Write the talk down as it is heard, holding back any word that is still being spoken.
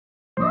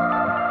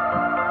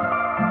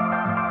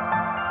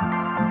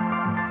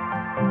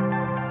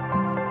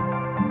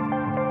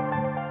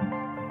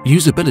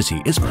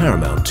Usability is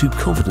paramount to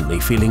confidently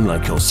feeling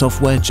like your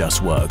software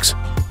just works.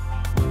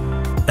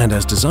 And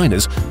as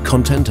designers,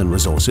 content and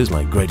resources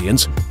like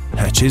gradients,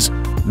 hatches,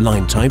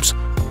 line types,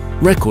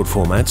 record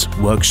formats,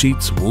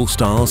 worksheets, wall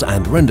styles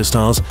and render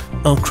styles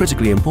are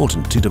critically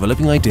important to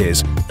developing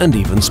ideas and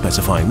even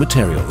specifying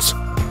materials.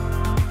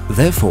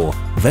 Therefore,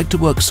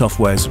 Vectorworks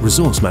Software's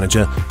Resource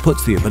Manager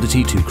puts the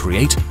ability to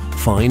create,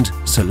 find,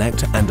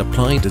 select and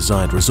apply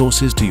desired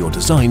resources to your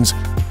designs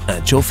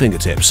at your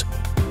fingertips.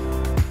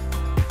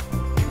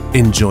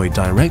 Enjoy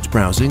direct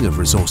browsing of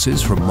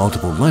resources from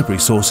multiple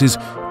library sources,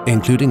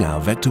 including our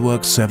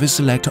Vectorworks Service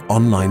Select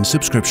online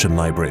subscription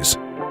libraries.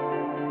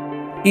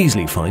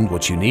 Easily find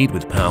what you need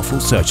with powerful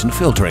search and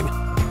filtering,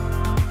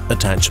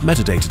 attach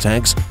metadata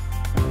tags,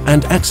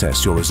 and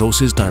access your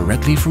resources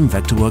directly from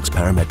Vectorworks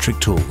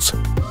parametric tools.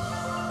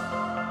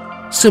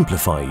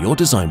 Simplify your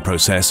design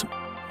process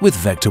with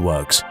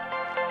Vectorworks.